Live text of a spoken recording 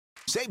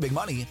Save big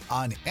money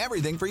on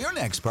everything for your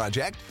next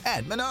project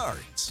at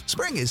Menards.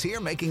 Spring is here,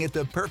 making it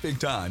the perfect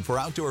time for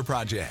outdoor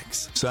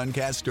projects.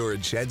 Suncast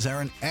storage sheds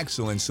are an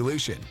excellent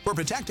solution for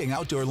protecting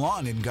outdoor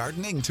lawn and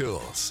gardening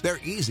tools. They're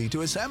easy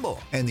to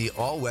assemble, and the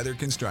all-weather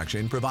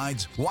construction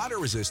provides water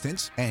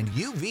resistance and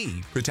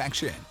UV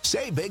protection.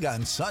 Save big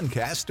on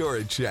Suncast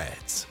storage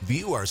sheds.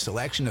 View our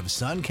selection of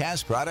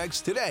Suncast products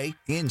today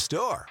in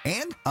store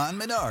and on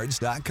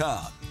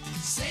Menards.com.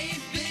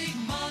 Save big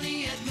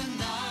money at Menards.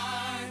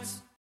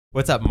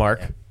 What's up,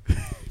 Mark?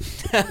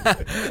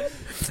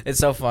 It's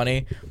so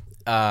funny.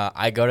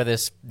 I go to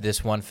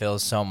this one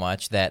Phil's so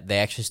much that they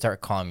actually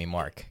start calling me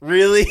Mark.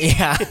 Really?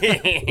 Yeah.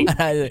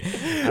 I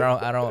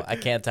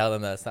can't tell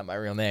them that's not my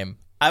real name.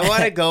 I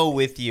want to go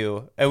with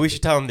you, and we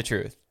should tell them the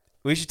truth.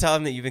 We should tell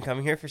them that you've been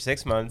coming here for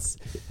 6 months,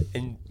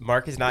 and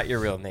Mark is not your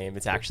real name.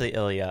 It's actually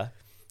Ilya.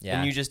 Yeah.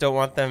 And you just don't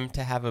want them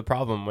to have a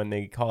problem when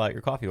they call out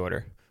your coffee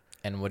order.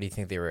 And what do you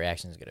think the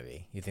reaction is going to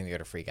be? You think they're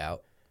going to freak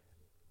out?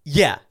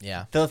 Yeah.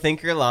 Yeah. They'll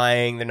think you're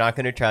lying. They're not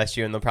going to trust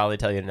you, and they'll probably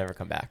tell you to never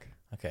come back.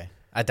 Okay.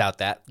 I doubt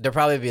that. They'll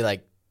probably be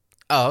like,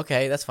 oh,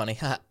 okay, that's funny.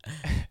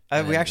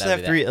 We actually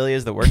have 3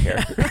 Ilyas that work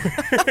here.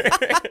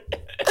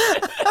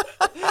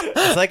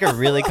 It's like a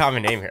really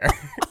common name here.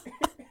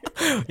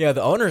 Yeah,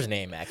 the owner's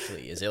name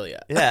actually is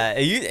Ilya. Yeah,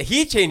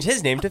 he changed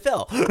his name to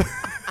Phil.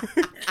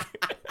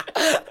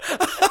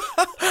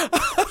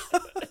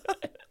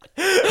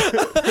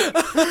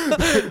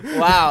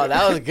 Wow,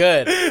 that was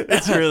good.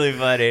 That's really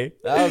funny.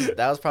 That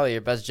was probably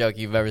your best joke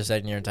you've ever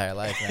said in your entire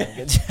life, man.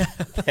 Good job.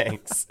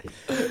 Thanks.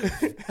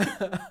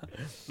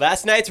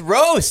 Last night's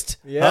roast.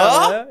 Yeah,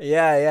 Huh?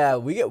 yeah.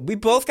 We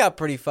both got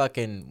pretty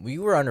fucking. We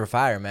were under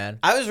fire, man.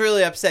 I was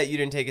really upset you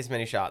didn't take as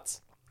many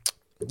shots.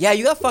 Yeah,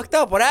 you got fucked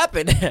up. What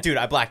happened? Dude,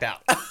 I blacked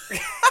out.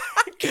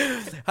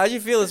 How'd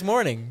you feel this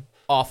morning?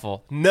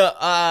 Awful. No,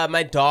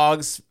 my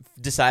dogs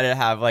decided to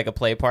have like a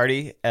play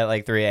party at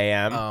like 3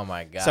 a.m. Oh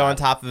my god. So on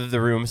top of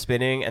the room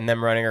spinning and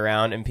them running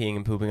around and peeing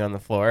and pooping on the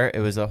floor, it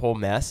was a whole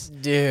mess.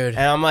 Dude.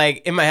 And I'm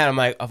like, in my head, I'm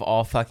like, of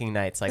all fucking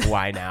nights, like,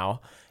 why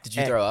now? Did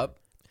you throw up?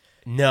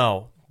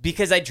 No,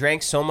 because I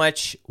drank so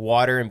much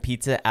water and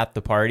pizza at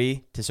the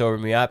party to sober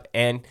me up,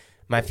 and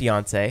my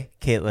fiance,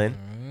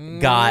 Caitlin,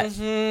 got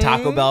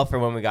Taco Bell for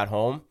when we got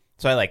home.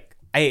 So I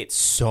ate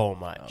so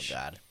much. Oh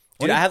god.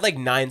 Dude, I had like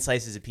 9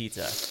 slices of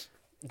pizza.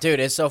 Dude,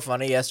 it's so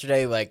funny.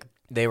 Yesterday, like,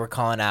 they were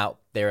calling out,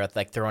 they were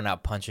like throwing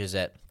out punches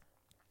at.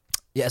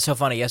 Yeah, it's so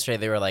funny. Yesterday,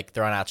 they were like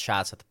throwing out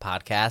shots at the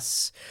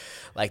podcasts.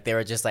 Like, they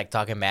were just like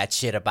talking mad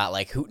shit about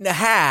like Hoot and a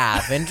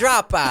Half and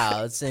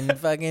dropouts and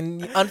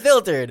fucking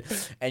Unfiltered.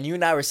 And you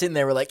and I were sitting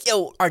there, we're like,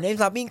 yo, our name's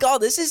not being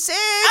called. This is sick.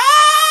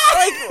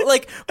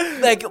 like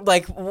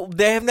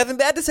they have nothing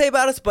bad to say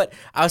about us. But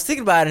I was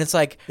thinking about it, and it's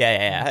like,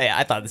 Yeah.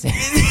 I thought the same.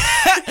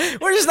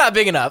 we're just not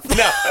big enough.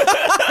 No.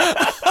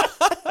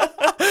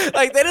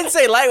 Like, they didn't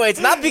say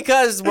lightweights, not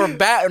because we're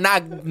bad,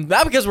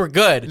 not because we're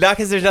good. Not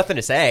because there's nothing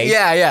to say.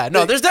 Yeah.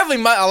 No, there's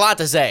definitely a lot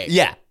to say.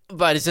 Yeah.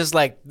 But it's just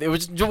like, it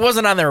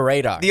wasn't on their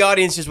radar. The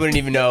audience just wouldn't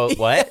even know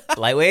what?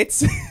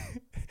 Lightweights?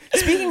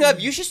 Speaking of,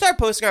 you should start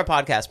posting our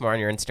podcast more on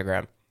your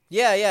Instagram.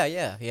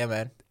 Yeah,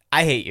 man.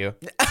 I hate you.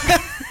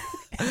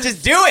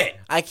 Just do it.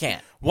 I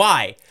can't.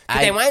 Why?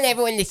 Because I- I want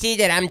everyone to see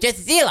that I'm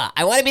just Zila.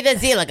 I want to be the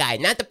Zila guy,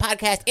 not the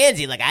podcast and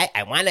Zila guy.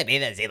 I want to be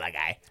the Zila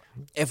guy.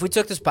 If we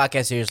took this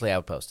podcast seriously, I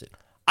would post it.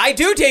 I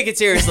do take it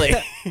seriously.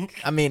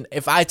 I mean,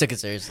 if I took it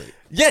seriously.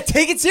 Yeah,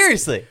 take it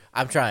seriously.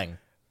 I'm trying.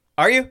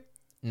 Are you?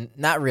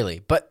 Not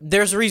really, but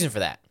there's a reason for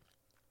that.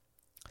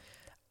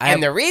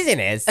 And the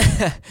reason is...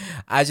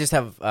 I just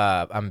have,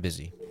 I'm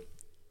busy.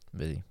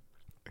 You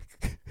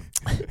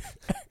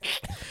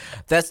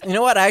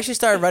know what? I actually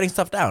started writing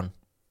stuff down.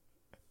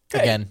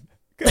 Good. Again.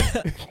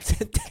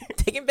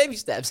 Taking baby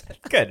steps.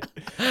 Good.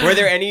 Were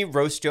there any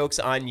roast jokes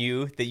on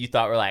you that you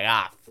thought were like,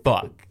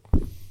 fuck?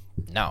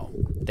 No.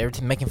 They were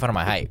making fun of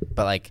my height,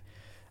 but like,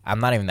 I'm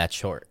not even that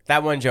short.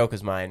 That one joke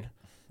was mine.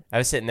 I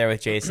was sitting there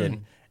with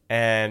Jason,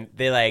 and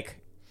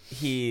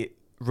he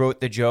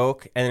wrote the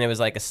joke, and then it was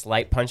like a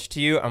slight punch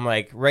to you. I'm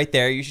like, right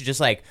there, you should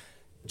just like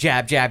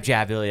jab,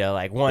 Ilya,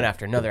 like one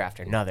after another.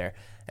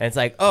 And it's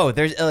like, oh,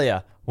 there's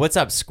Ilya. What's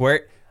up,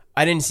 Squirt?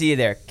 I didn't see you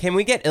there. Can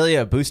we get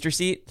Ilya a booster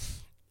seat?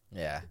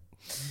 Yeah.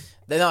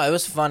 No, it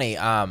was funny.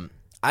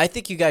 I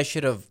think you guys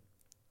should have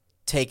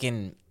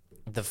taken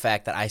the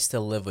fact that I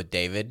still live with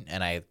David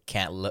and I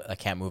can't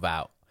move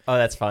out. Oh,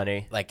 that's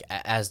funny. Like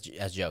as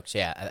jokes.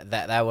 Yeah.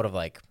 That would have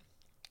like.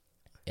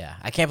 Yeah.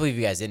 I can't believe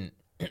you guys didn't.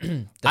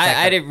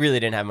 Really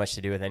didn't have much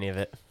to do with any of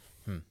it.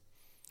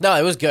 No,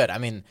 it was good. I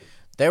mean,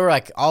 they were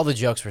like, all the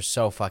jokes were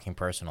so fucking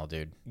personal,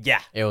 dude.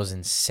 Yeah. It was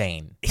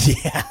insane.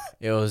 Yeah.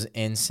 It was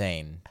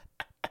insane.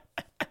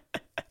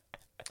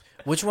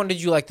 Which one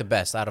did you like the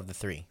best out of the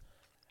 3?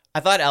 I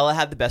thought Ella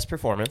had the best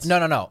performance. No.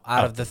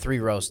 Out of the 3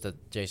 roasts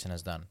that Jason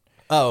has done.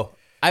 Oh,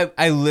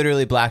 I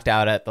literally blacked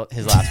out at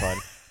his last one.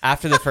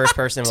 After the first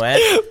person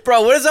went.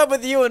 Bro, what is up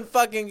with you and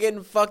fucking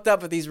getting fucked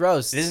up with these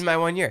roasts? This is my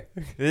 1 year.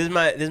 This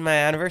is my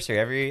anniversary.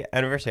 Every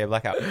anniversary I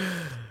black out.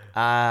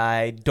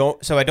 I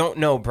don't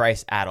know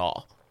Bryce at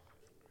all.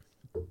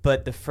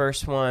 but the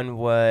first one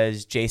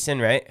was Jason,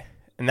 right?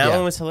 And that Yeah.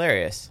 one was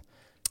hilarious.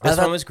 I This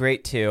thought- one was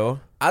great too.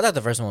 I thought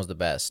the first one was the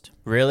best.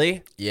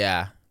 Really?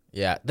 Yeah.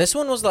 Yeah. This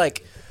one was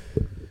like,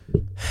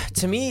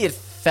 to me, it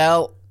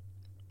felt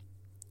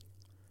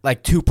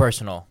like too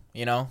personal,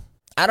 you know?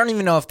 I don't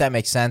even know if that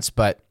makes sense,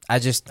 but I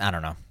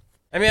don't know.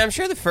 I mean, I'm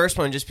sure the first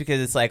one, just because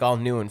it's like all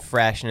new and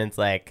fresh, and it's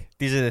like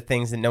these are the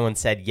things that no one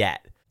said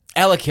yet.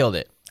 Ella killed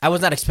it. I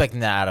was not expecting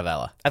that out of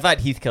Ella. I thought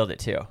Heath killed it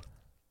too.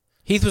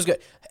 Heath was good.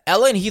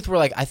 Ella and Heath were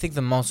like, I think,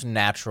 the most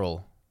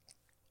natural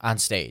on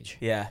stage.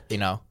 Yeah. You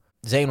know?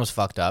 Zayn was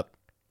fucked up.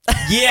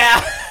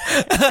 Yeah.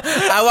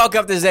 I walk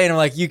up to Zayn and I'm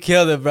like, you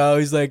killed it, bro.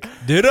 He's like,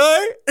 did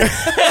I?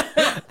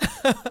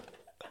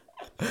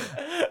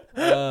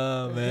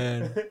 Oh,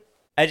 man.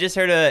 I just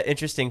heard an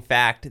interesting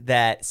fact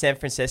that San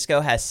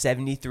Francisco has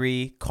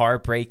 73 car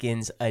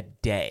break-ins a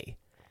day.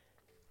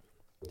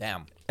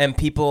 Damn. And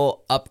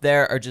people up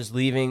there are just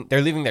leaving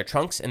their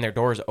trunks and their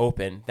doors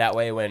open. That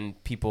way when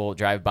people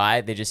drive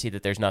by, they just see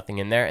that there's nothing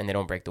in there and they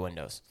don't break the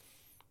windows.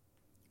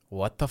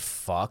 What the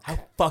fuck? How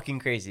fucking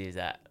crazy is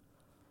that?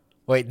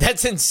 Wait,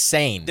 that's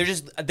insane.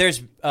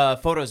 There's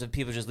photos of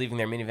people just leaving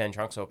their minivan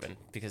trunks open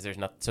because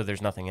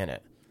there's nothing in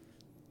it.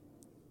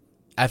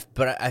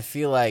 But I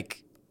feel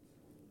like,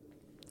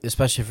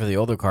 especially for the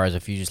older cars,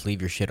 if you just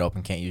leave your shit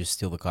open, can't you just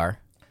steal the car?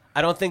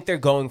 I don't think they're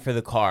going for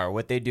the car.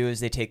 What they do is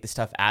they take the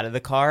stuff out of the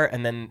car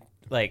and then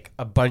like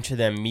a bunch of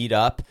them meet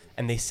up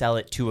and they sell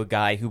it to a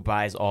guy who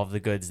buys all of the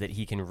goods that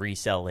he can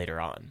resell later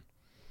on.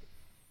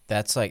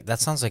 That sounds like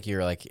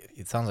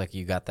it sounds like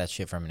you got that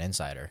shit from an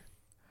insider.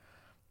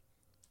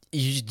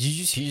 Did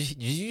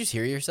you just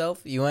hear yourself?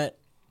 You went.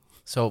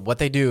 So what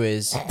they do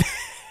is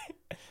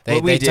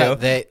What we do.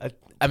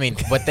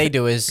 what they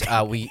do is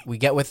we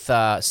get with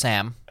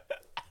Sam,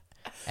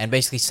 and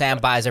basically Sam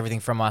buys everything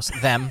from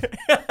them,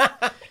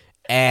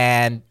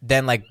 and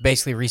then like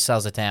basically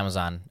resells it to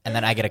Amazon, and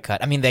then I get a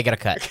cut. I mean, they get a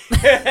cut.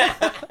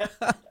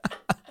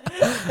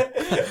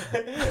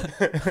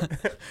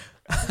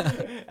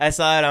 I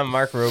saw it on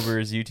Mark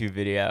Rober's YouTube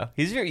video.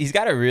 He's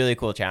got a really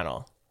cool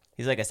channel.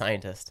 He's like a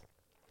scientist.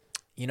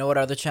 You know what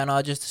other channel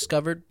I just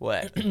discovered?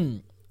 What?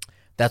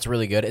 That's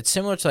really good. It's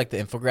similar to like the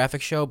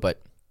infographic show,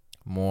 but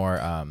more.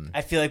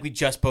 I feel like we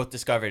just both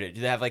discovered it.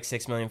 Do they have like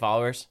 6 million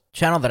followers?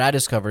 Channel that I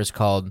discovered is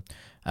called.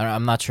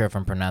 I'm not sure if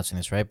I'm pronouncing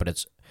this right, but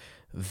it's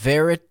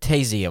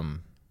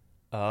Veritasium.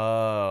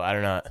 Oh, I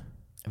don't know.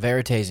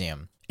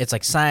 Veritasium. It's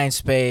like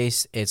science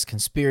based. It's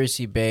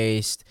conspiracy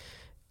based.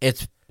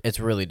 It's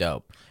really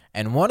dope.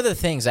 And one of the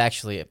things,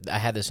 actually, I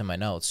had this in my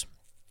notes,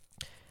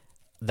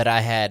 that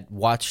I had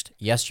watched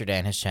yesterday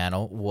on his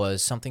channel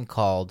was something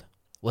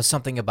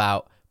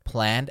about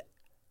planned.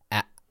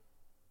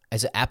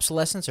 Is it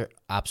obsolescence or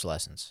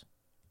obsolescence?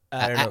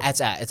 I don't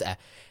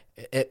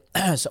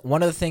know. So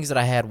one of the things that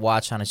I had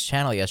watched on his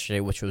channel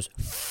yesterday, which was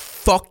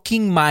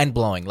fucking mind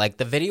blowing. Like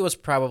the video was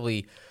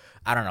probably,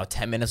 I don't know,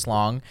 10 minutes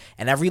long,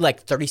 and every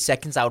like 30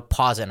 seconds I would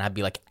pause it and I'd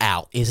be like,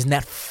 "Ow, isn't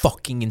that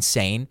fucking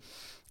insane?"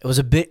 It was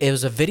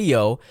a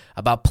video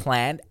about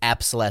planned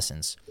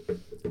obsolescence.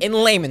 In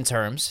layman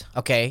terms,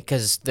 okay,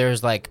 because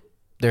there's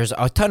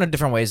a ton of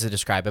different ways to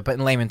describe it, but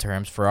in layman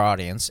terms for our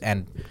audience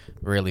and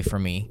really for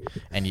me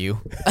and you.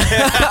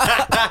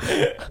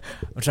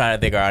 I'm trying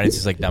to think our audience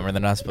is like dumber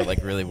than us, but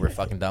like really we're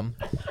fucking dumb.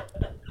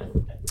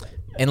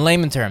 In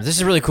layman terms, this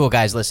is really cool,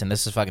 guys. Listen,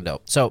 this is fucking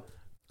dope. So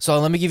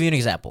let me give you an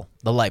example.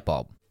 The light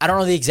bulb. I don't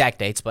know the exact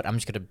dates, but I'm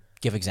just going to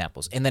give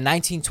examples. In the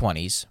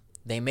 1920s,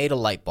 they made a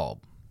light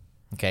bulb,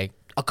 okay?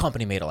 A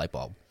company made a light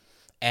bulb.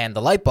 And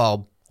the light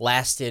bulb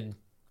lasted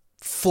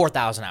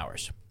 4,000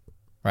 hours,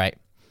 right?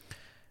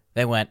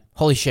 They went,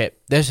 holy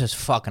shit, this is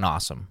fucking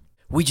awesome.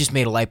 We just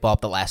made a light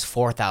bulb that lasts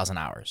 4,000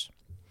 hours.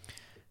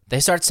 They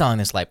start selling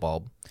this light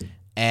bulb,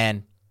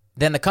 and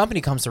then the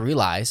company comes to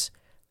realize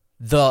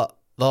the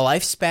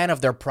lifespan of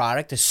their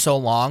product is so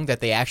long that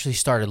they actually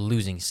started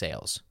losing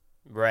sales.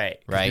 Right.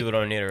 Right. People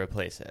don't need to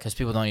replace it. Because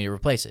people don't need to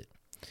replace it.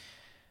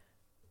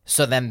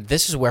 So then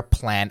this is where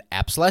planned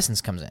obsolescence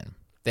comes in.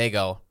 They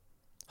go,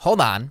 hold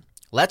on,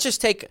 let's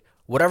just take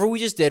whatever we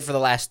just did for the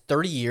last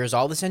 30 years,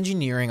 all this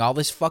engineering, all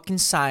this fucking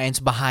science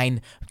behind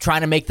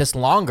trying to make this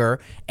longer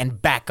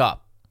and back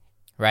up,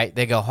 right?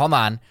 They go, hold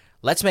on,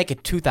 let's make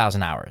it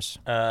 2,000 hours,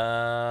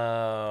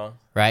 Oh.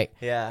 right?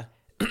 Yeah.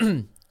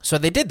 So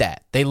they did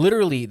that. They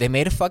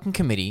made a fucking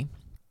committee.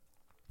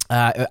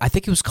 I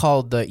think it was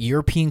called the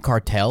European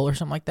Cartel or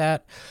something like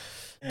that.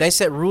 They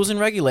set rules and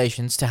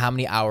regulations to how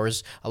many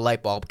hours a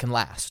light bulb can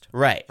last.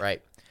 Right.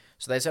 Right.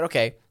 So they said,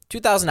 okay,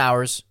 2,000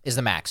 hours is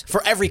the max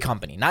for every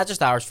company, not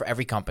just ours, for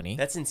every company.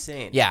 That's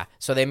insane. Yeah.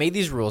 So they made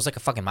these rules like a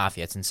fucking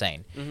mafia. It's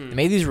insane. They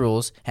made these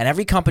rules, and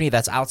every company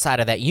that's outside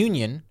of that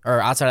union or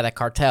outside of that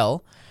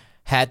cartel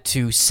had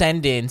to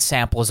send in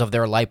samples of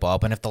their light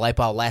bulb, and if the light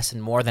bulb lasted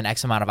more than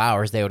X amount of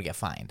hours, they would get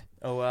fined.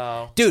 Oh,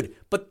 wow. Dude,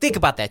 but think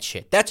about that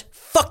shit. That's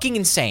fucking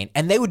insane.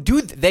 And they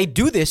do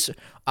this.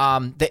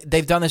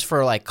 They've done this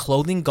for like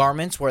clothing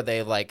garments where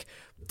they like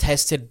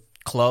tested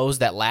clothes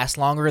that last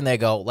longer, and they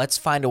go, let's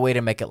find a way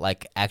to make it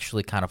like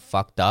actually kind of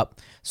fucked up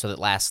so that it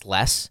lasts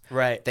less.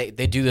 Right. They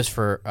do this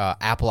for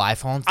Apple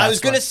iPhones. I was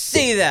That's why- gonna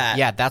say that.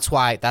 Yeah, that's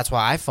why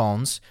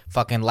iPhones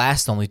fucking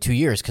last only 2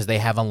 years, because they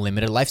have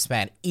unlimited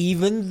lifespan.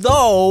 Even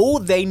though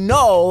they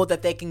know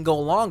that they can go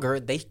longer,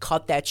 they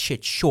cut that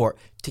shit short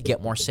to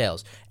get more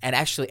sales. And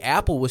actually,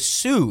 Apple was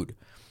sued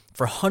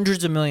for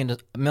hundreds of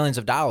millions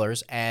of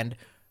dollars and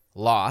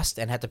lost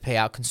and had to pay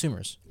out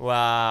consumers.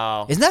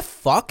 Wow. Isn't that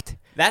fucked?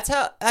 That's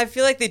how I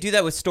feel like they do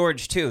that with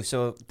storage too.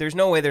 So there's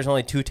no way there's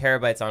only 2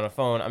 terabytes on a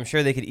phone. I'm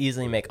sure they could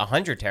easily make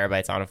 100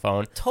 terabytes on a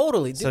phone.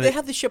 Totally. Dude, So they they-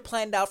 have this shit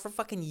planned out for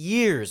fucking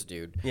years,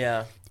 dude.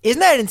 Yeah. Isn't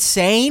that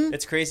insane?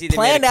 It's crazy they made a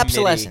Planned committee.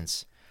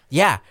 obsolescence.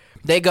 Yeah.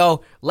 They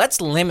go, let's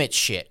limit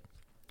shit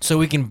so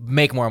we can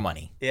make more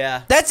money.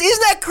 Yeah. Isn't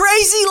that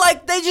crazy?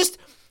 Like, they just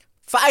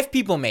 5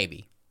 people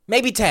maybe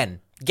 10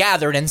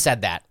 gathered and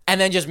said that,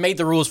 and then just made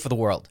the rules for the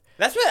world.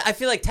 That's what I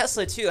feel like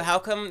Tesla too. How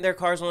come their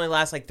cars only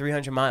last like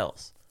 300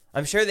 miles?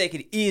 I'm sure they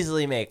could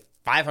easily make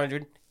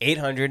 500,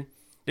 800.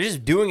 They're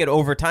just doing it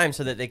over time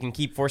so that they can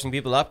keep forcing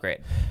people to upgrade.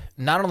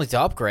 Not only to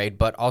upgrade,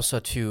 but also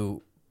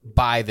to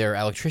buy their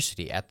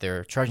electricity at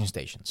their charging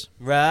stations.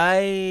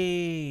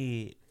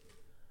 Right.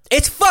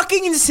 It's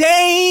fucking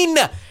insane.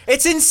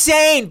 It's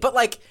insane. But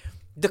like,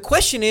 the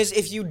question is,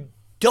 if you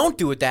don't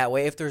do it that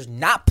way, if there's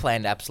not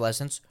planned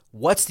obsolescence,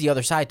 what's the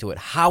other side to it?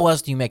 How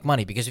else do you make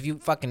money? Because if you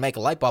fucking make a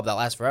light bulb that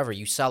lasts forever,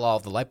 you sell all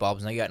of the light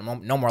bulbs, and now you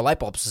got no more light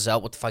bulbs to sell.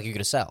 What the fuck are you going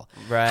to sell?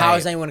 Right. How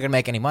is anyone going to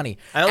make any money?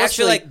 I almost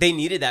feel Actually, like they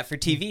needed that for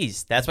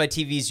TVs. That's why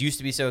TVs used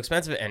to be so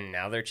expensive, and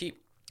now they're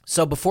cheap.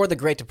 So before the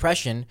Great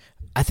Depression,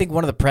 I think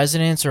one of the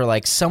presidents or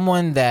like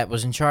someone that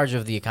was in charge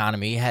of the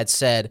economy had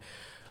said,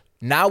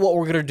 now what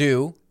we're going to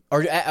do,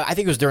 or I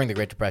think it was during the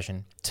Great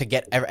Depression, to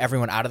get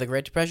everyone out of the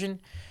Great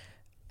Depression.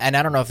 And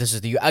I don't know if this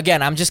is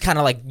again, I'm just kind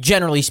of like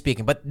generally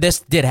speaking, but this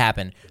did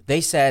happen. They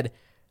said,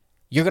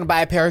 you're going to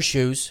buy a pair of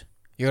shoes,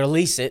 you're going to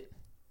lease it,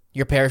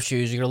 your pair of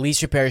shoes, you're going to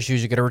lease your pair of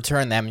shoes, you're going to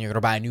return them, and you're going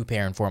to buy a new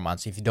pair in 4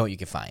 months. If you don't, you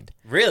can find.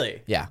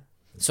 Really? Yeah.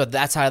 So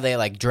that's how they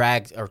like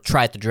dragged or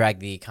tried to drag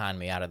the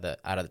economy out of the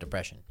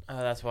depression. Oh,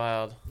 that's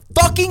wild.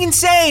 Fucking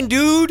insane,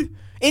 dude.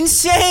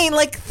 Insane.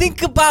 Like,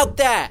 think about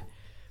that.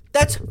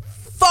 That's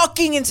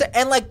fucking insane.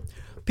 And like,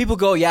 people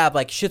go, yeah,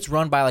 like shit's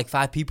run by like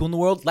 5 people in the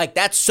world. Like,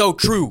 that's so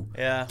true.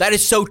 Yeah. That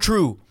is so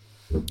true.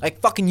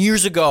 Like fucking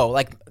years ago,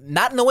 like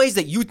not in the ways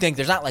that you think.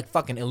 There's not like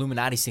fucking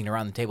Illuminati sitting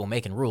around the table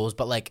making rules,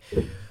 but like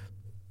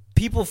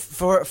people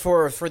for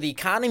the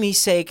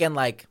economy's sake and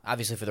like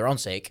obviously for their own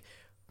sake,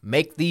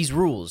 make these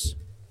rules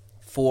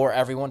for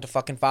everyone to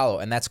fucking follow,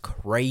 and that's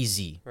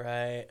crazy.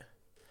 Right.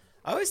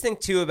 I always think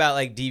too about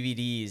like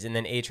DVDs and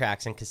then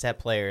 8-tracks and cassette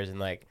players and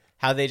like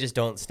how they just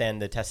don't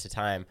stand the test of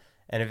time,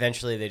 and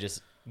eventually they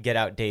just get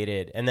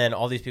outdated. And then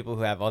all these people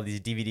who have all these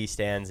DVD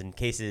stands and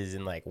cases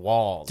and like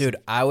walls. Dude,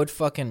 I would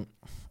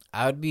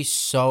be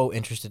so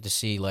interested to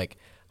see like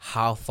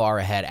how far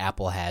ahead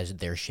Apple has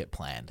their shit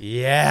planned.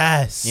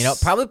 Yes. You know,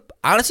 probably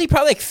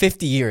like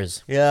 50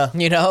 years. Yeah.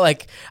 You know,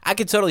 like I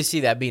could totally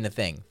see that being a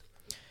thing.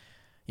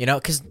 You know,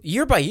 because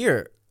year by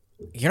year,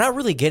 you're not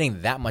really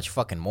getting that much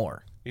fucking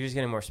more. You're just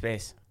getting more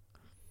space.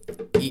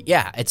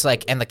 Yeah, it's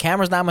like, and the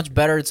camera's not much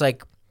better. It's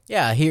like,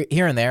 yeah,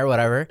 here and there,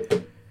 whatever.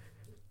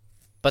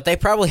 But they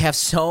probably have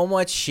so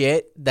much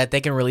shit that they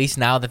can release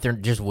now that they're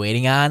just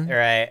waiting on.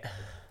 Right.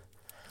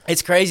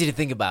 It's crazy to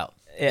think about.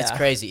 It's Yeah.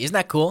 crazy. Isn't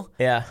that cool?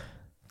 Yeah.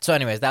 So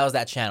anyways, that was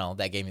that channel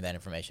that gave me that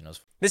information. It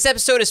was This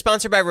episode is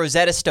sponsored by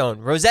Rosetta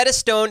Stone. Rosetta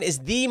Stone is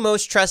the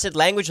most trusted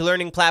language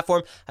learning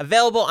platform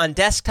available on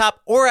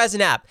desktop or as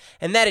an app,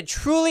 and that it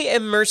truly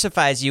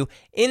immersifies you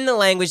in the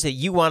language that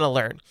you want to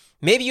learn.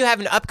 Maybe you have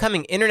an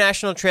upcoming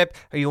international trip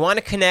or you want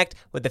to connect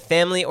with a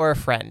family or a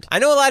friend. I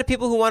know a lot of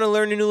people who want to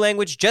learn a new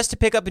language just to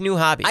pick up a new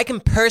hobby. I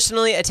can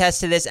personally attest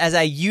to this as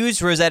I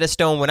used Rosetta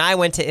Stone when I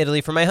went to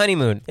Italy for my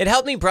honeymoon. It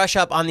helped me brush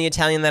up on the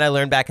Italian that I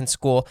learned back in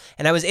school,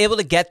 and I was able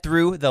to get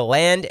through the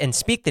land and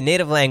speak the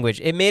native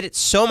language. It made it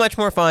so much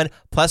more fun,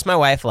 plus my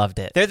wife loved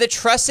it. They're the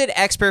trusted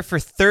expert for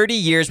 30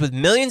 years with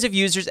millions of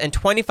users and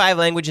 25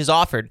 languages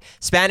offered: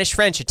 Spanish,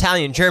 French,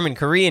 Italian, German,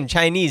 Korean,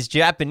 Chinese,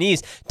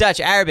 Japanese, Dutch,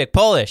 Arabic,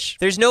 Polish.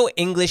 There's no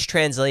English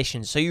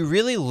translation, so you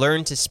really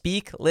learn to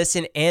speak,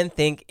 listen, and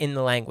think in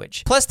the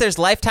language. Plus, there's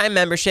lifetime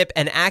membership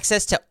and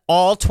access to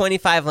all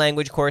 25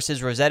 language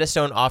courses Rosetta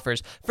Stone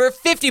offers for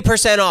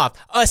 50% off.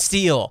 A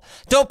steal.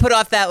 Don't put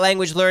off that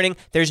language learning.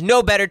 There's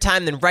no better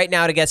time than right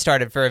now to get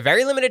started. For a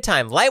very limited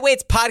time,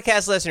 Lightweight's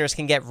podcast listeners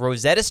can get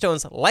Rosetta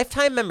Stone's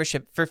lifetime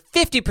membership for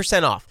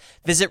 50% off.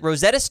 Visit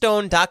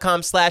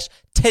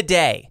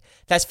rosettastone.com/today.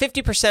 That's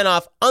 50%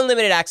 off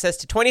unlimited access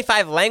to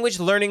 25 language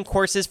learning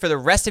courses for the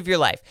rest of your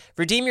life.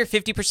 Redeem your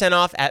 50%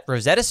 off at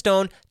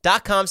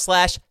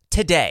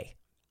rosettastone.com/today.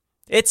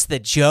 It's the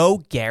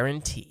Joe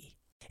Guarantee.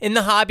 In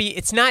the hobby,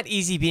 it's not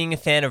easy being a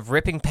fan of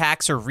ripping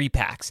packs or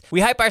repacks. We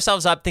hype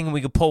ourselves up thinking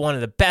we could pull one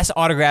of the best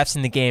autographs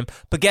in the game,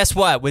 but guess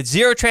what? With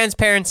zero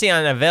transparency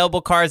on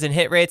available cards and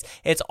hit rates,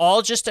 it's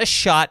all just a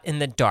shot in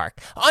the dark.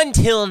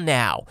 Until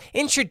now.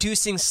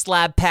 Introducing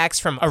slab packs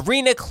from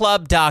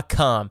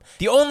arenaclub.com,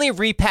 the only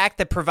repack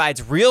that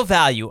provides real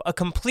value, a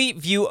complete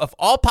view of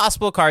all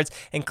possible cards,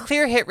 and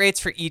clear hit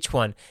rates for each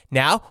one.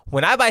 Now,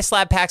 when I buy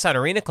slab packs on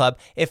Arena Club,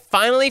 it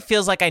finally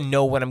feels like I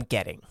know what I'm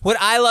getting. What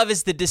I love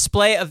is the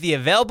display of the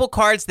available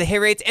cards, the hit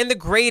rates, and the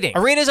grading.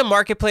 Arena is a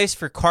marketplace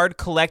for card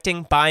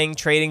collecting, buying,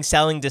 trading,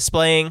 selling,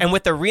 displaying, and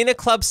with Arena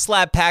Club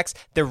slab packs,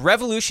 they're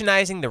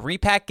revolutionizing the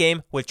repack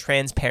game with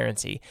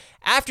transparency.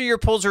 After your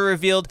pulls are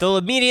revealed, they'll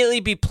immediately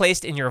be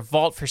placed in your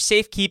vault for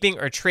safekeeping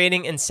or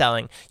trading and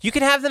selling. You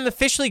can have them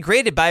officially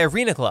graded by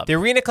Arena Club. The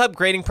Arena Club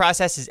grading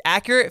process is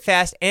accurate,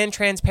 fast, and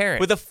transparent,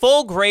 with a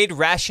full grade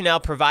rationale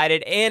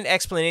provided and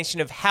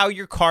explanation of how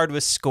your card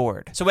was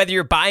scored. So whether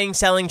you're buying,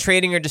 selling,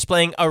 trading, or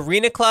displaying,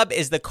 Arena Club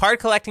is the card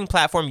collecting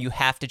platform you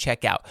have to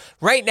check out.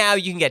 Right now,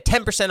 you can get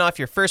 10% off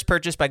your first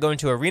purchase by going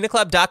to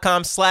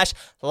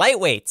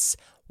arenaclub.com/lightweights.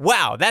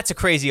 Wow, that's a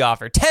crazy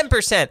offer.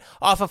 10%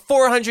 off a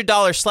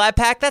 $400 slab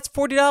pack. That's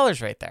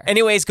 $40 right there.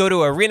 Anyways, go to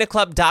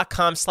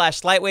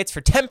arenaclub.com/lightweights for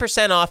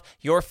 10% off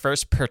your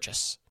first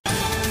purchase.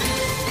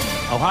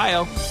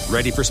 Ohio,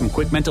 ready for some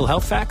quick mental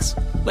health facts?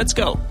 Let's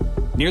go.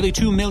 Nearly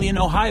 2 million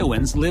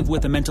Ohioans live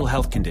with a mental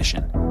health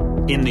condition.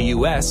 In the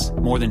U.S.,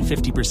 more than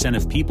 50%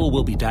 of people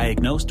will be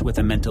diagnosed with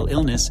a mental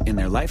illness in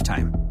their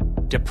lifetime.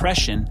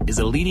 Depression is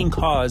a leading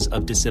cause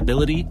of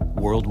disability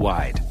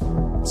worldwide.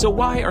 So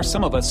why are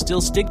some of us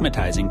still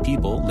stigmatizing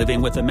people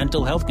living with a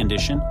mental health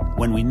condition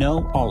when we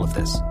know all of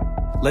this?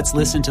 Let's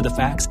listen to the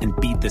facts and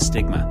beat the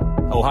stigma.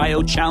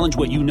 Ohio, challenge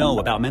what you know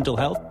about mental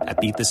health at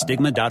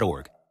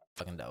beatthestigma.org.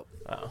 Fucking dope.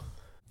 Wow.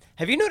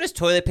 Have you noticed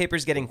toilet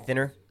paper's getting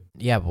thinner?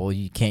 Yeah, well,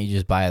 you can't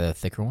just buy the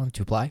thicker one,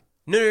 2-ply?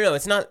 No.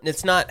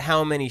 It's not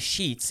how many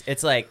sheets.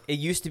 It's like it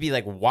used to be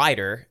like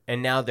wider,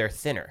 and now they're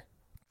thinner.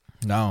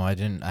 No, I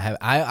didn't.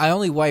 I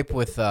only wipe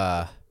with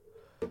wet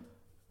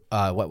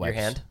wipes. Your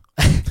hand?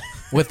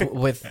 with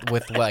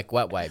like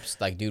wet wipes,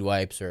 like dude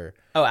wipes or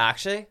Oh,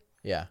 actually?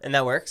 yeah, And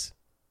that works?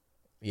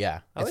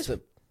 yeah. I always-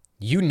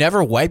 You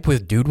never wipe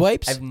with dude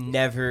wipes? I've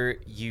never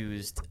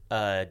used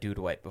a dude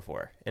wipe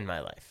before in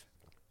my life.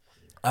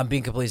 I'm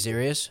being completely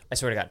serious. I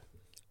swear to God.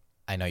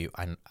 I know you.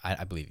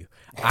 I believe you.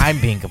 I'm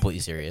being completely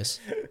serious.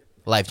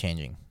 Life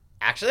changing.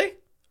 Actually?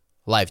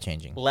 Life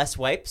changing. Less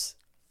wipes?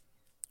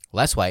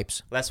 Less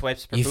wipes. Less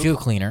wipes per You poop? feel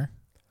cleaner.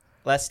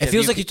 Less It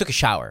feels like you took a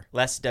shower.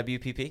 Less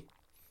WPP?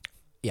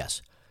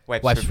 Yes.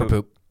 Wipes for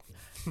poop.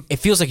 It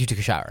feels like you took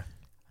a shower.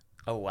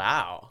 Oh,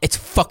 wow. It's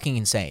fucking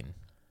insane.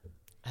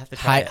 I have to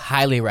try it.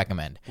 Highly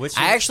recommend. What's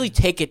I your- actually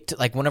take it to,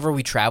 like whenever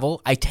we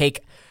travel. I take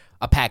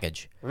a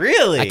package.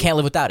 Really? I can't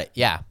live without it.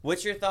 Yeah,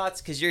 What's your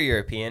thoughts, because you're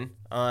European,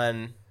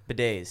 on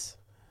bidets?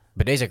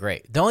 bidets are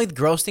great. The only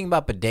gross thing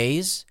about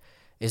bidets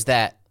is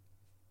that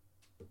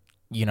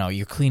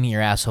you're cleaning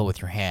your asshole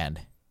with your hand.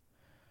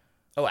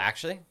 Oh,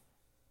 actually?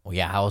 Well,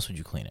 yeah. How else would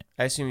you clean it?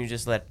 I assume you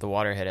just let the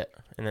water hit it,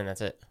 and then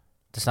that's it.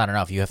 That's not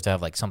enough. You have to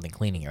have like something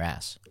cleaning your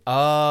ass.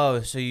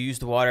 Oh, so you use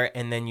the water,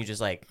 and then you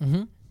just like...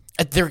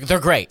 They're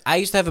great. I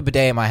used to have a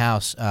bidet in my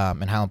house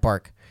in Highland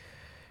Park.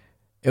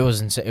 It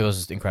was it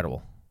was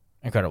incredible,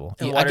 incredible.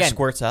 And water Again,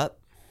 squirts up?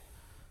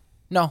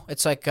 no,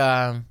 it's like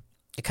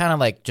it kind of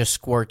like just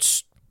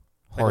squirts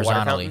Like a water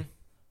horizontally. fountain?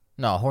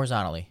 No,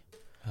 horizontally.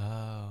 Oh.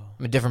 I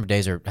mean, different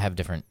bidets have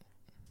different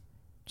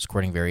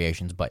squirting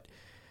variations, but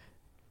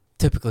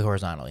typically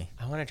horizontally.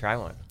 I want to try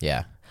one.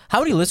 Yeah. How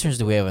many listeners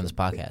do we have on this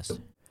podcast?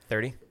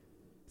 30?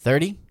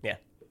 30? Yeah.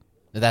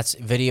 That's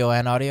video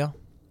and audio?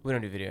 We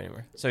don't do video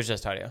anymore, so it's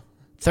just audio.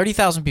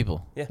 30,000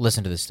 people Yeah.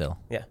 listen to this still.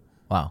 Yeah.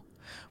 Wow.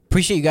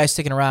 Appreciate you guys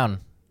sticking around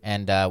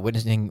and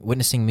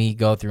witnessing me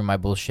go through my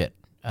bullshit.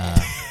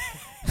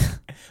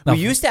 We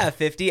used to have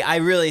 50. I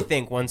really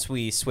think once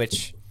we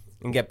switch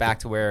and get back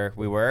to where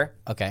we were,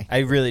 Okay. I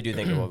really do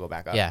think it will go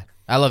back up. Yeah.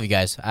 I love you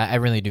guys. I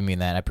really do mean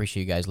that. I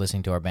appreciate you guys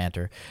listening to our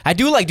banter. I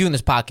do like doing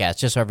this podcast,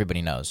 just so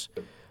everybody knows.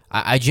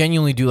 I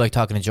genuinely do like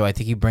talking to Joe. I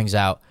think he brings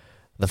out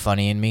the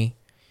funny in me.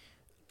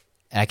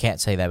 And I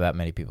can't say that about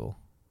many people.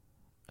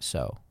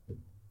 So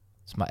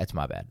it's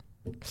my bad.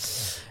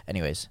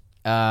 Anyways.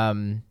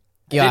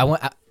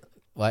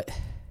 What?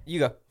 You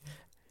go.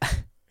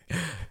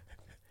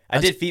 I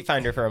did Feet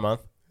Finder for a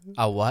month.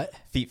 A what?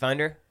 Feet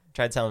Finder.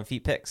 Tried selling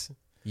feet pics.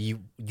 You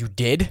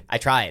did? I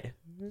tried.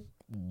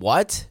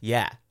 What?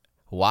 Yeah.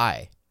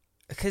 Why?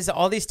 Because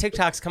all these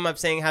TikToks come up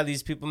saying how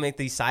these people make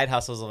these side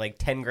hustles of like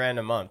 10 grand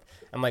a month.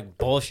 I'm like,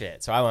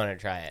 bullshit. So I wanted to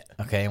try it.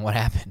 Okay, and what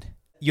happened?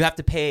 You have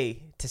to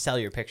pay to sell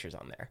your pictures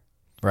on there.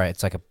 Right,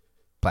 it's like a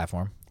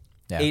platform.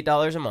 Yeah.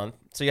 $8 a month.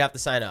 So you have to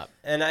sign up.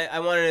 And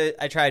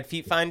I tried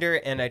Feet Finder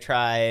and I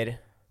tried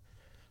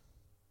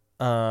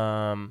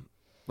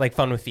like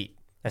Fun with Feet.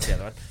 That's the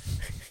other one.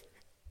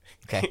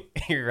 Okay.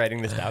 You're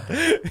writing this down.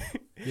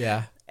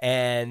 Yeah.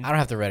 And I don't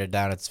have to write it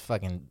down. It's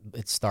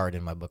starred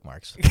in my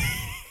bookmarks.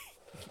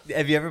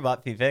 have you ever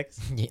bought feet pics?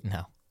 Yeah,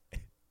 no.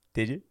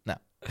 Did you? No.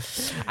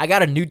 I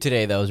got a nude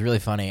today though. It was really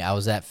funny. I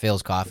was at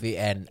Phil's Coffee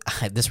and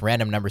this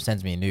random number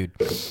sends me a nude,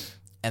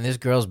 and this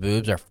girl's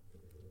boobs are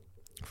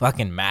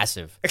fucking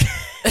massive.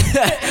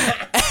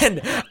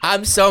 And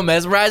I'm so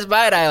mesmerized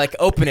by it. I like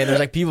open it. There's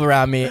like people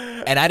around me,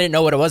 and I didn't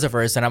know what it was at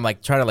first. And I'm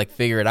like trying to like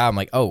figure it out. I'm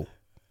like, oh.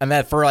 And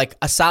then for like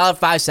a solid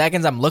 5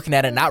 seconds, I'm looking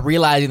at it, not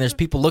realizing there's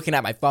people looking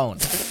at my phone.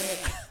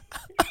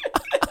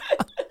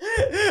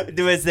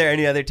 Is there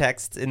any other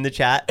texts in the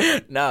chat?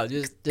 No,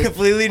 just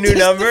Completely new just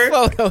number?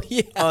 the photo.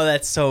 Yeah. Oh,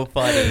 that's so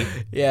funny.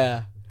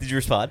 Yeah. Did you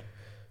respond?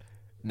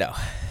 No.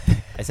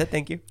 I said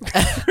thank you.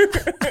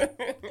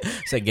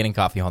 It's like getting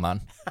coffee. Hold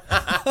on.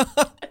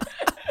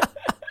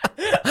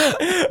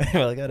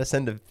 Well, I gotta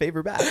send a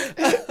favor back.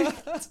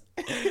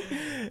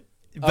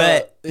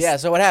 But yeah,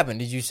 so what happened?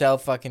 Did you sell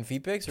fucking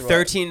feet pics or what?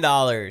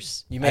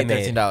 $13. You made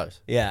 $13.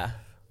 Yeah.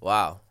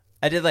 Wow.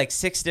 I did like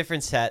 6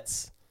 different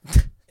sets.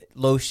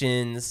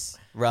 Lotions,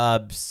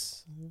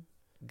 rubs.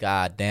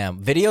 God damn.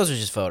 Videos or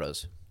just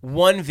photos?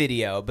 One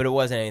video, but it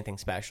wasn't anything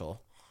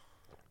special.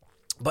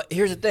 But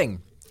here's the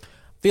thing.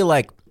 I feel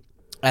like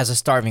as a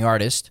starving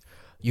artist,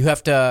 you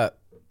have to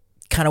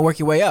kind of work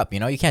your way up, you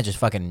know? You can't just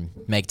fucking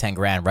make 10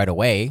 grand right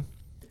away.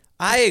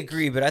 I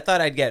agree, but I thought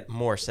I'd get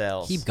more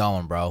sales. Keep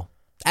going, bro.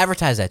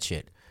 Advertise that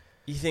shit.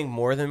 You think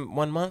more than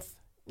 1 month?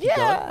 Keep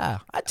Yeah.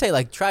 I'd say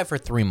like try for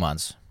 3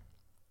 months.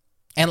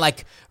 And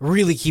like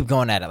really keep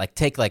going at it. Like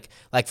take like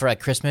for like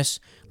Christmas,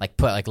 like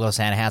put like little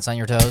Santa hats on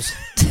your toes.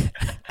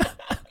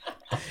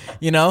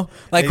 You know?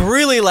 Like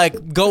really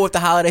like go with the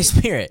holiday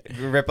spirit.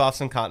 Rip off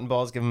some cotton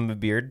balls, give him a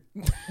beard.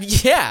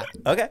 Yeah.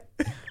 Okay.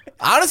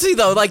 Honestly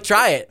though, like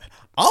try it.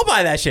 I'll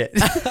buy that shit.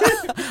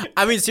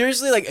 I mean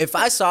seriously, like if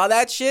I saw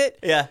that shit,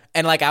 Yeah.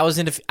 and like I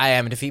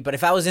am into feet, but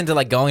if I was into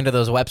like going to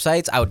those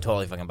websites, I would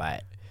totally fucking buy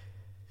it.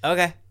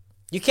 Okay.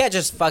 You can't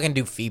just fucking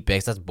do feet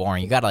pics. That's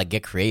boring. You gotta like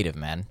get creative,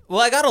 man. Well,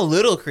 I got a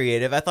little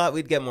creative. I thought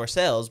we'd get more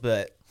sales,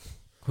 but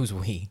Who's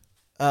we?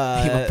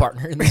 Are you a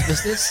partner in this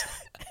business?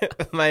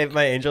 my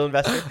angel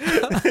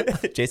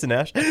investor, Jason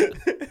Nash. No,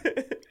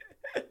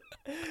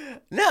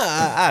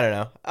 I don't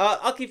know.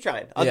 I'll keep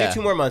trying. I'll Yeah. do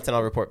 2 more months and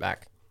I'll report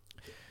back.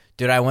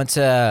 Dude, I went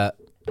to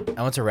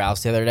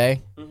Ralph's the other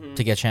day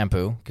to get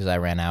shampoo because I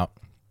ran out.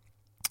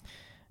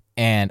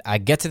 And I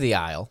get to the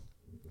aisle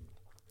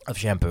of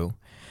shampoo,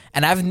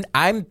 and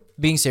I'm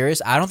being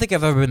serious. I don't think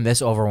I've ever been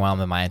this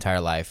overwhelmed in my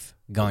entire life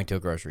going to a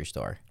grocery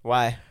store.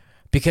 Why?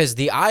 Because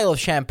the aisle of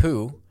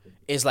shampoo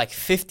is like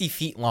 50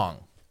 feet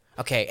long.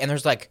 Okay, and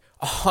there's like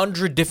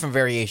 100 different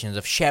variations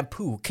of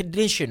shampoo,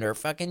 conditioner,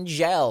 fucking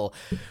gel,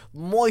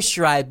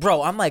 moisturize.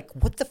 Bro, I'm like,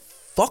 what the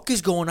fuck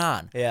is going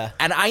on? Yeah.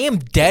 And I am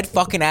dead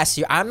fucking ass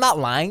serious. I'm not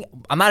lying.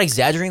 I'm not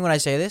exaggerating when I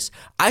say this.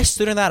 I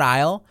stood in that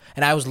aisle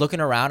and I was looking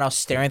around. I was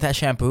staring at that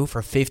shampoo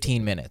for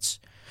 15 minutes.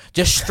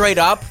 Just straight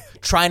up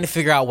trying to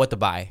figure out what to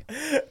buy.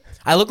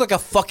 I look like a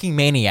fucking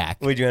maniac.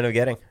 What'd you end up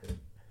getting?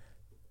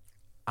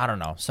 I don't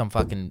know. Some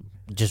fucking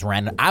just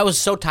random. I was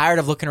so tired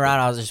of looking around.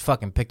 I was just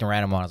fucking picked a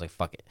random one. I was like,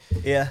 fuck it.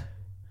 Yeah.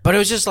 But it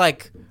was just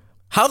like,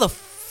 how the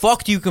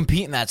fuck do you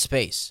compete in that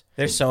space?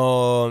 There's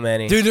so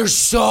many. Dude, there's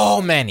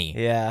so many.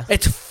 Yeah.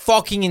 It's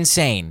fucking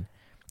insane.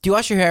 Do you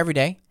wash your hair every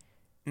day?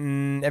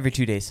 Every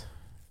 2 days.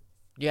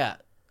 Yeah.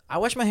 I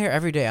wash my hair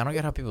every day. I don't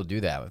get how people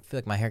do that. I feel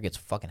like my hair gets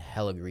fucking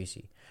hella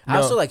greasy. I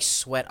No. also like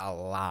sweat a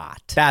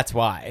lot. That's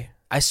why.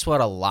 I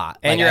sweat a lot.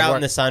 And Like, you're I out work-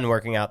 in the sun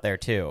working out there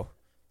too.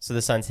 So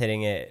the sun's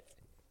hitting it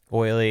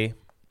oily.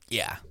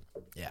 Yeah.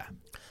 Yeah.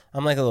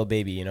 I'm like a little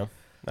baby, you know?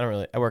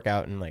 I work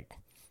out in like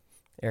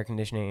air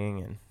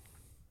conditioning, and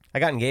I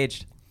got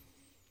engaged.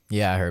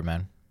 Yeah, I heard,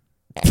 man.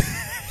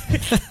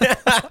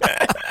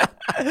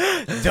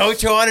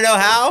 Don't you want to know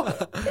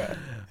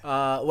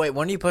how? Wait,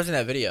 when are you posting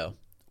that video?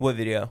 What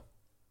video?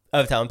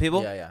 Of telling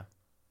people? Yeah.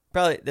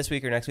 Probably this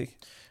week or next week.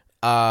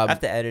 I have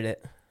to edit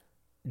it.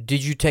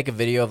 Did you take a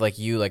video of like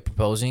you like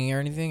proposing or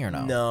anything or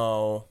no?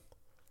 No.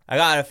 I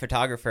got a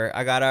photographer.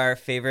 I got our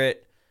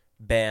favorite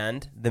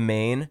band, The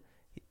Main.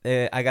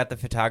 I got the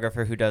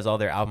photographer who does all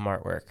their album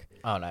artwork.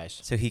 Oh, nice.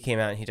 So he came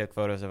out and he took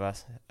photos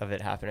of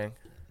it happening.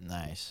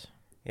 Nice.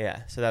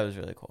 Yeah, so that was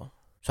really cool.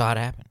 So how'd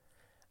it happen?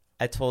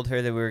 I told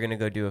her that we were going to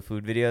go do a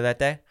food video that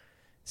day.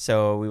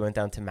 So we went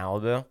down to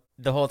Malibu.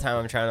 The whole time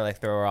I'm trying to like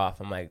throw her off.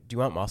 I'm like, do you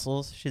want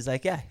mussels? She's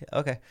like, yeah,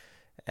 okay.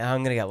 And I'm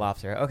going to get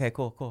lobster. Okay,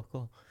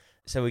 cool.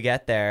 So we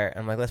get there.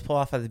 I'm like, let's pull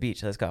off at the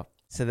beach. Let's go.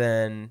 So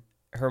then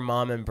her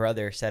mom and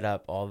brother set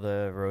up all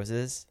the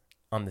roses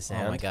on the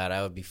sand. Oh my God,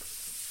 I would be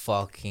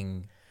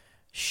fucking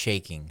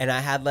shaking. And I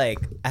had like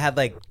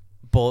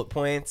bullet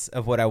points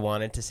of what I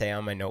wanted to say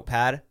on my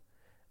notepad.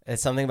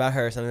 It's something about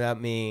her, something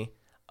about me,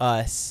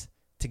 us,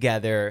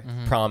 together,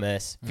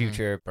 promise,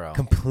 future, Bro.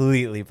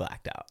 completely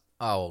blacked out.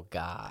 Oh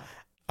God.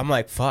 I'm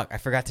like, fuck, I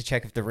forgot to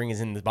check if the ring is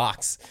in the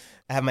box.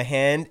 I have my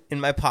hand in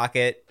my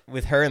pocket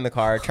with her in the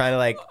car trying to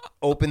like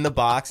open the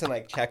box and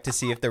like check to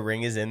see if the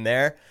ring is in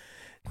there.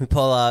 We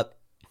pull up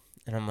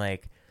and I'm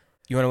like,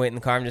 you want to wait in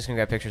the car? I'm just going to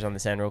grab pictures on the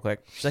sand real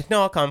quick. She's like,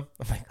 no, I'll come.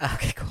 I'm like,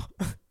 okay, cool.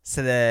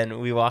 So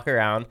then we walk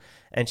around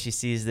and she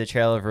sees the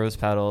trail of rose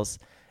petals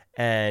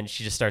And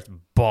she just starts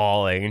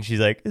bawling, and she's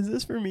like, "Is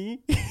this for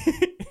me?"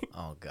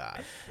 Oh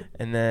God.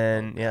 And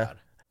then God.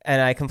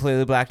 and I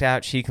completely blacked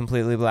out. She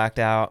completely blacked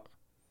out,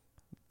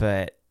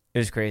 but it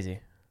was crazy.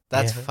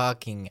 That's Yeah.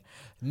 fucking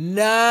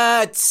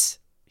nuts.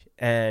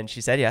 And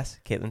she said yes.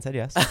 Caitlin said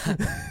yes.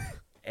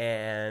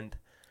 And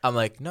I'm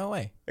like, no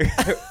way.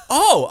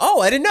 oh,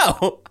 I didn't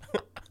know.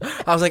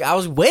 I was like, I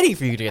was waiting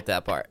for you to get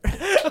that part.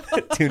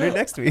 Tune in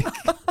next week.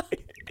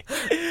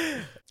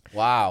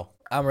 Wow.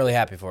 I'm really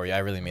happy for you. I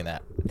really mean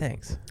that.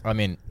 Thanks. I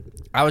mean,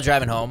 I was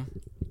driving home.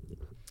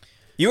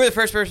 You were the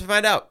first person to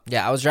find out.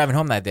 Yeah, I was driving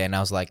home that day, and I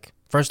was like,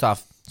 first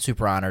off,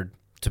 super honored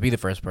to be the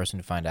first person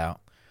to find out.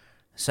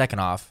 Second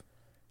off,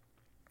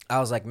 I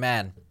was like,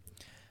 man,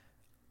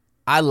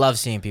 I love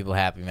seeing people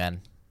happy,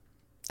 man.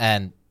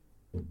 And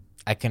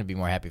I couldn't be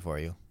more happy for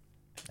you.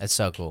 It's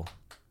so cool.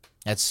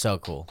 It's so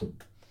cool.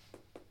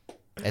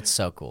 It's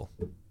so cool.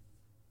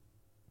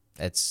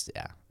 It's,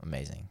 yeah,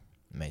 amazing.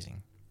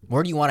 Amazing.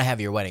 Where do you want to have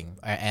your wedding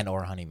and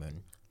or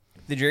honeymoon?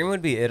 The dream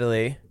would be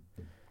Italy.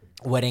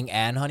 Wedding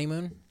and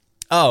honeymoon?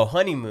 Oh,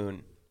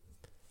 honeymoon.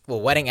 Well,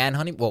 wedding and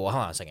honeymoon? Well, hold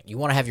on a second. You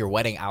want to have your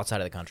wedding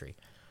outside of the country?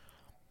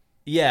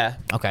 Yeah.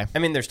 Okay. I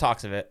mean, there's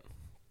talks of it.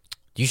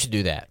 You should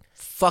do that.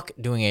 Fuck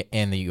doing it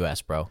in the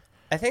U.S., bro.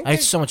 I think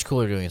It's so much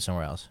cooler doing it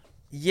somewhere else.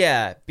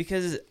 yeah,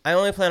 because I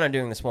only plan on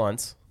doing this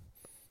once.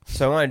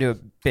 So I want to do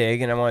it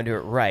big, and I want to do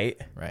it right.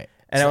 Right.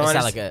 And So I it's wanna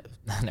not s-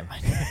 like a... Never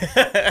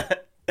mind.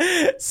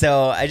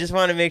 So I just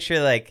want to make sure,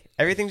 like,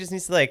 everything just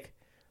needs to, like,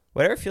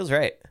 whatever feels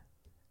right.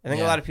 I think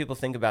a Yeah. lot of people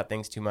think about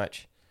things too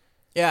much.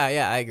 Yeah,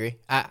 I agree.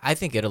 I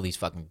think Italy's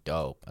fucking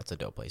dope. That's a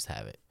dope place to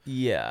have it.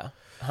 Yeah.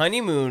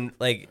 Honeymoon,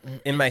 like,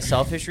 in my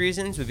selfish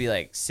reasons, would be,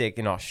 like, sick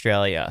in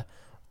Australia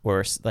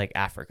or, like,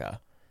 Africa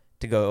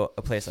to go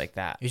a place like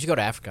that. You should go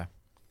to Africa.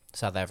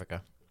 South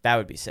Africa. That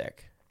would be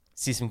sick.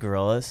 See some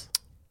gorillas.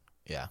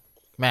 Yeah.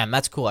 Man,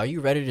 that's cool. Are you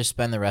ready to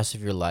spend the rest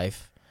of your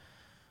life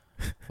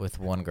with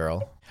one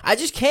girl? I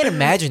just can't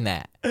imagine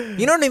that.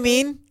 You know what I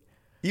mean?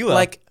 You will.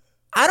 Like,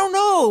 I don't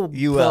know.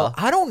 You Phil. will.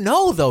 I don't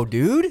know, though,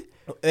 dude.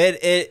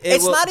 It's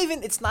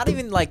It's not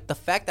even like the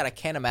fact that I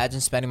can't imagine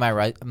spending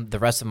the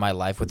rest of my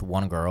life with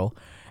one girl.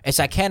 It's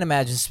I can't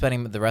imagine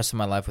spending the rest of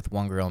my life with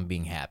one girl and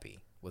being happy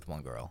with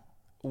one girl.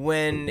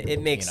 when it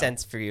makes You know.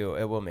 sense for you,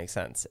 it will make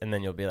sense. And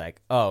then you'll be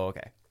like, oh,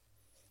 okay.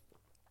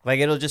 Like,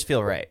 it'll just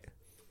feel right.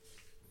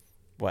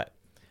 What?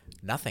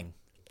 Nothing.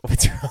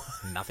 What's wrong?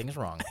 Nothing's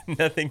wrong.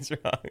 Nothing's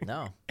wrong.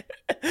 No.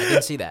 I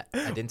didn't see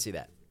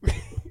that.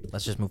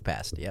 Let's just move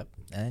past. Yep.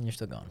 And you're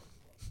still going.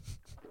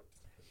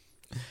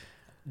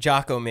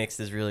 Jocko makes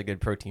this really good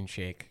protein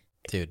shake.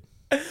 Dude,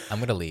 I'm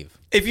going to leave.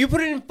 If you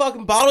put it in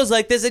fucking bottles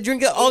like this, I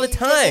drink it all the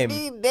time.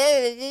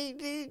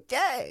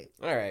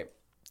 All right.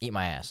 Eat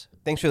my ass.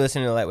 Thanks for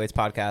listening to the Lightweights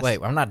podcast. Wait,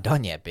 I'm not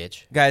done yet,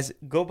 bitch. Guys,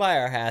 go buy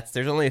our hats.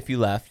 There's only a few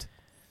left.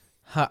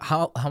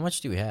 How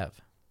much do we have?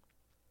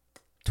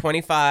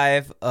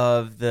 25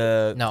 of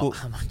the... No, cool-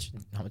 how much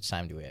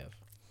time do we have?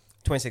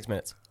 26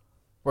 minutes.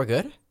 We're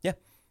good? Yeah.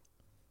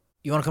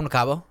 You want to come to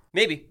Cabo?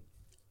 Maybe.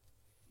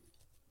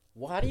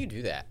 Well, how do you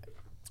do that?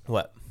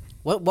 What?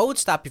 What would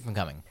stop you from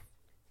coming?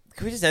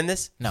 Can we just end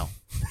this? No.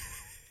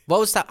 What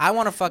would stop? I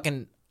want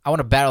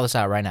to battle this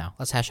out right now.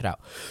 Let's hash it out.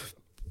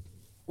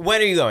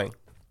 When are you going?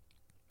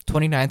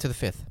 29th to the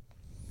 5th.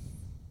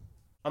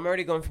 I'm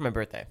already going for my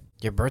birthday.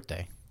 Your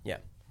birthday. Yeah.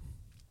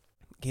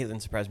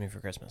 Caitlin surprised me for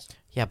Christmas.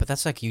 Yeah, but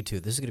that's like you two.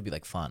 This is going to be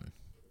like fun.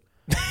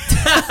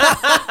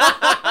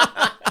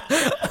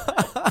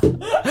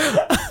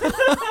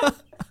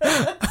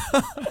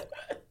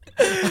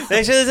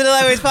 Thanks for listening to the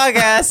Lightweights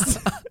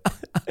podcast.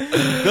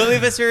 Go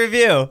leave us a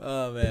review.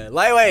 Oh, man.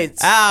 Lightweights.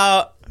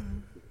 Out.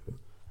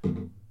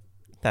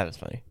 That was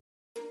funny.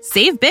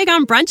 Save big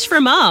on brunch for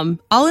mom,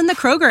 all in the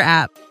Kroger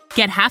app.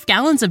 Get half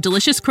gallons of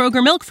delicious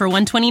Kroger milk for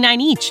 $1.29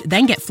 each.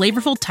 Then get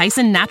flavorful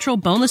Tyson natural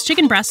boneless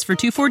chicken breasts for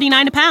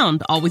 $2.49 a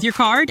pound, all with your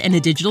card and a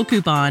digital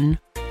coupon.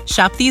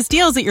 Shop these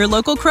deals at your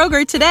local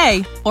Kroger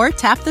today, or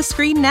tap the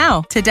screen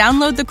now to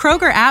download the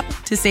Kroger app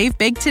to save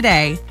big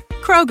today.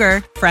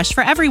 Kroger, fresh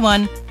for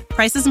everyone.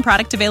 Prices and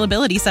product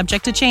availability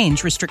subject to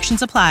change.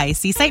 Restrictions apply.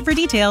 See site for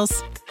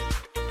details.